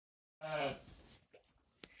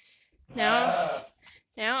Now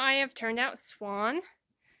I have turned out Swan,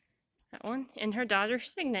 that one, and her daughter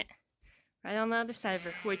Signet, right on the other side of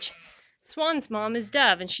her, which Swan's mom is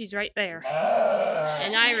Dove, and she's right there.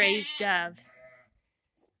 And I raised Dove.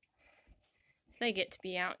 They get to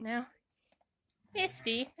be out now.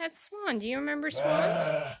 Misty, that's Swan. Do you remember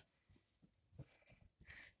Swan?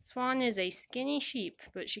 Swan is a skinny sheep,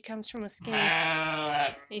 but she comes from a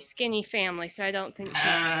skinny family, so I don't think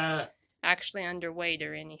she's actually underweight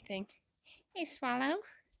or anything. Hey, Swallow.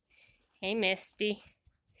 Hey, Misty.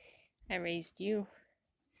 I raised you.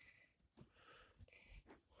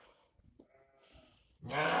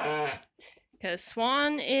 Because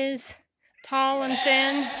Swan is tall and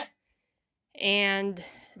thin, and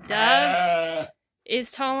Dove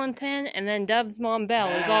is tall and thin, and then Dove's mom, Belle,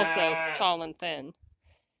 is also tall and thin.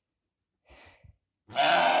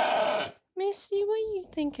 Misty, what are you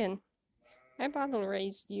thinking? I bottle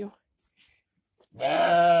raised you.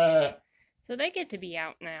 So they get to be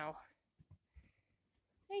out now.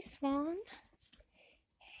 Hey, Swan.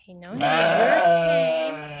 Hey, no,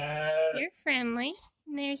 you're friendly.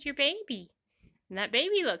 And there's your baby. And that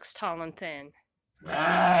baby looks tall and thin.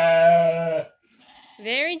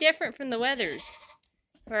 Very different from the Weathers,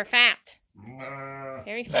 who are fat.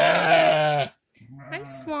 Very fat. Hi,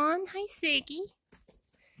 Swan. Hi, Siggy.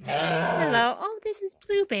 Hello. Oh, this is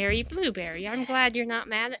Blueberry. Blueberry, I'm glad you're not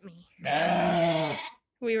mad at me.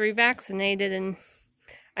 We revaccinated, and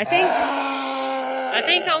I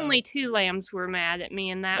think only 2 lambs were mad at me,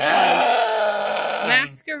 and that was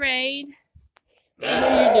Masquerade. What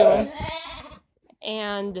are you doing?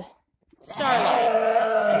 And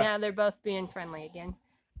Starlight. And now they're both being friendly again.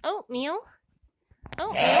 Oatmeal.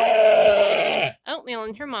 Oatmeal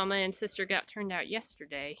and her mama and sister got turned out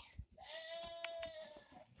yesterday.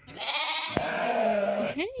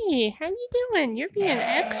 Hey, how you doing? You're being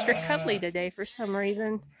extra cuddly today for some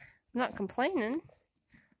reason. I'm not complaining.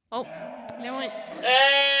 Oh,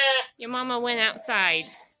 your mama went outside.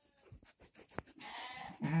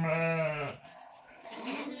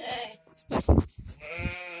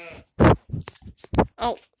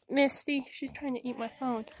 Oh, Misty, she's trying to eat my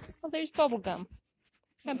phone. Oh, there's Bubblegum.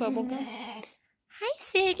 Hi, Bubblegum. Hi,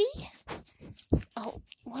 Siggy. Oh,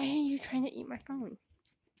 why are you trying to eat my phone?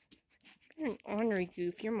 You're an ornery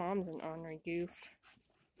goof. Your mom's an ornery goof.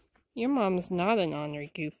 Your mom's not an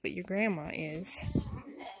ornery goof, but your grandma is.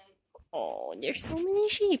 Oh, there's so many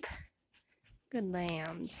sheep. Good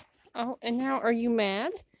lambs. Oh, and now are you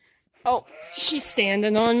mad? Oh, she's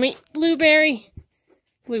standing on me. Blueberry.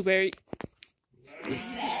 Blueberry.